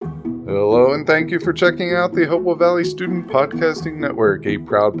Hello, and thank you for checking out the Hopewell Valley Student Podcasting Network, a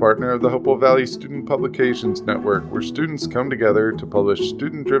proud partner of the Hopewell Valley Student Publications Network, where students come together to publish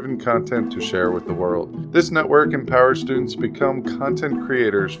student-driven content to share with the world. This network empowers students to become content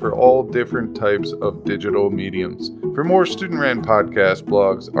creators for all different types of digital mediums. For more student-ran podcasts,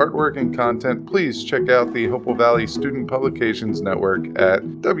 blogs, artwork, and content, please check out the Hopewell Valley Student Publications Network at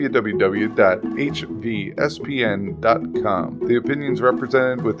www.hvspn.com. The opinions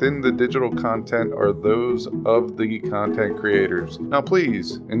represented within the digital content are those of the content creators. Now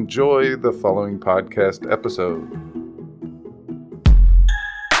please enjoy the following podcast episode.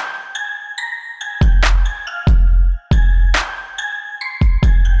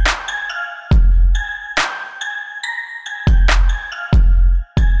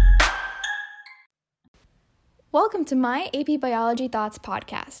 Welcome to my AP Biology Thoughts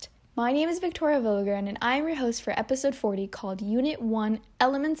podcast. My name is Victoria Villagran, and I am your host for episode 40 called Unit 1,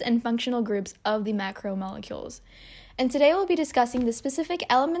 Elements and Functional Groups of the Macromolecules. And today we'll be discussing the specific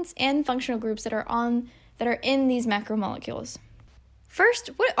elements and functional groups that are in these macromolecules. First,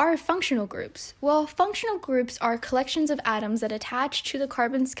 what are functional groups? Well, functional groups are collections of atoms that attach to the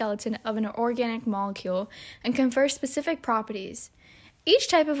carbon skeleton of an organic molecule and confer specific properties. Each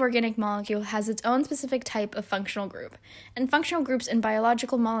type of organic molecule has its own specific type of functional group, and functional groups in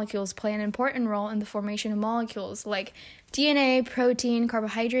biological molecules play an important role in the formation of molecules like DNA, protein,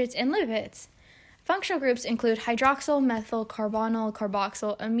 carbohydrates, and lipids. Functional groups include hydroxyl, methyl, carbonyl,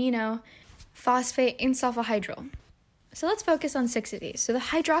 carboxyl, amino, phosphate, and sulfohydryl. So let's focus on 6 of these. So the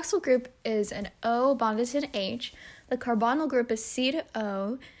hydroxyl group is an O bonded to an H, the carbonyl group is C to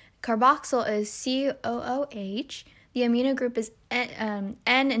O, carboxyl is COOH, the amino group is N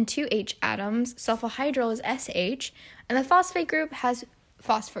and 2H atoms, sulfohydryl is SH, and the phosphate group has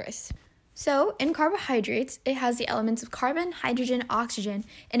phosphorus. So, in carbohydrates, it has the elements of carbon, hydrogen, oxygen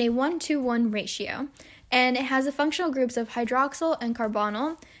in a 1-to-1 ratio, and it has the functional groups of hydroxyl and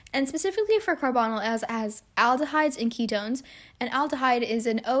carbonyl, and specifically for carbonyl it has aldehydes and ketones. An aldehyde is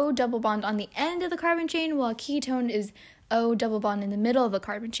an O double bond on the end of the carbon chain, while a ketone is O double bond in the middle of the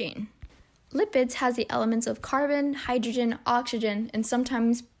carbon chain. Lipids has the elements of carbon, hydrogen, oxygen, and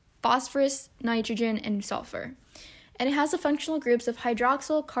sometimes phosphorus, nitrogen, and sulfur. And it has the functional groups of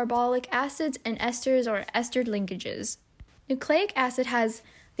hydroxyl, carbolic acids, and esters or ester linkages. Nucleic acid has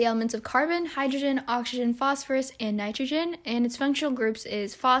the elements of carbon, hydrogen, oxygen, phosphorus, and nitrogen, and its functional groups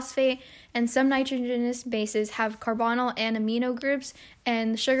is phosphate, and some nitrogenous bases have carbonyl and amino groups,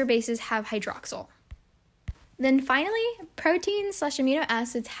 and the sugar bases have hydroxyl. Then finally, proteins/amino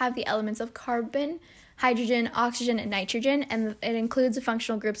acids have the elements of carbon, hydrogen, oxygen, and nitrogen, and it includes the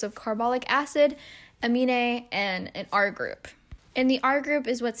functional groups of carbolic acid, amine, and an R group. And the R group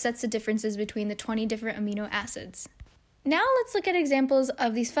is what sets the differences between the 20 different amino acids. Now let's look at examples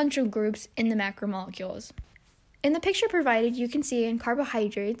of these functional groups in the macromolecules. In the picture provided, you can see in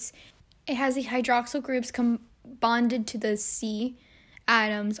carbohydrates, it has the hydroxyl groups bonded to the C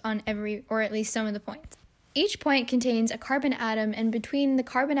atoms on every, or at least some of the points. Each point contains a carbon atom, and between the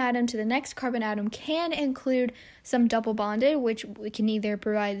carbon atom to the next carbon atom can include some double bonded, which we can either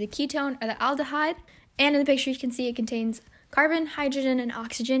provide the ketone or the aldehyde. And in the picture you can see it contains carbon, hydrogen, and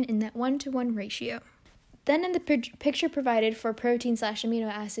oxygen in that 1-to-1 ratio. Then in the picture provided for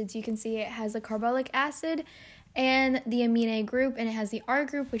protein/amino acids, you can see it has the carbolic acid and the amine group, and it has the R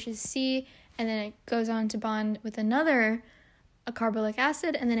group, which is C, and then it goes on to bond with a carbolic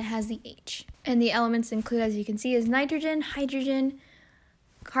acid, and then it has the H. And the elements include, as you can see, is nitrogen, hydrogen,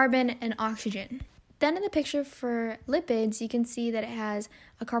 carbon, and oxygen. Then in the picture for lipids, you can see that it has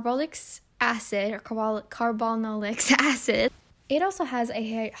a carbolic acid, or carbonylic acid. It also has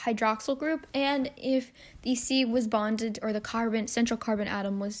a hydroxyl group, and if the C was bonded, or the central carbon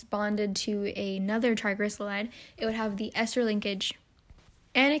atom was bonded to another triglyceride, it would have the ester linkage.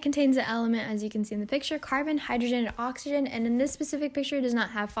 And it contains the element, as you can see in the picture, carbon, hydrogen, and oxygen, and in this specific picture it does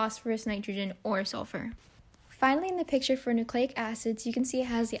not have phosphorus, nitrogen, or sulfur. Finally, in the picture for nucleic acids, you can see it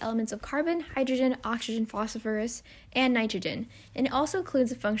has the elements of carbon, hydrogen, oxygen, phosphorus, and nitrogen. And it also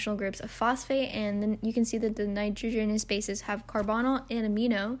includes the functional groups of phosphate, and then you can see that the nitrogenous bases have carbonyl and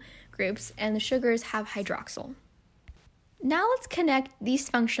amino groups, and the sugars have hydroxyl. Now let's connect these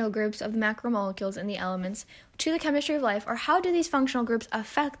functional groups of the macromolecules and the elements to the chemistry of life, or how do these functional groups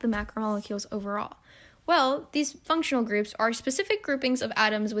affect the macromolecules overall? Well, these functional groups are specific groupings of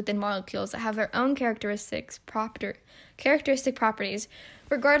atoms within molecules that have their own characteristic properties,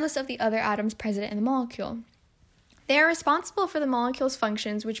 regardless of the other atoms present in the molecule. They are responsible for the molecule's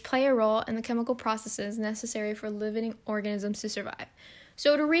functions, which play a role in the chemical processes necessary for living organisms to survive.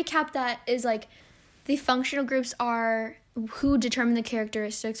 So to recap, that is like the functional groups are who determine the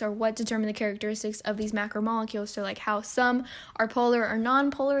characteristics or what determine the characteristics of these macromolecules. So like how some are polar or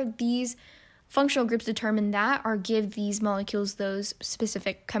non-polar, these functional groups determine that or give these molecules those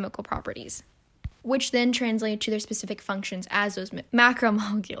specific chemical properties, which then translate to their specific functions as those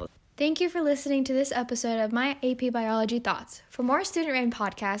macromolecules. Thank you for listening to this episode of my AP Biology Thoughts. For more student-ran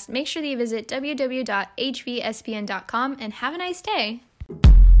podcasts, make sure that you visit www.hvspn.com and have a nice day.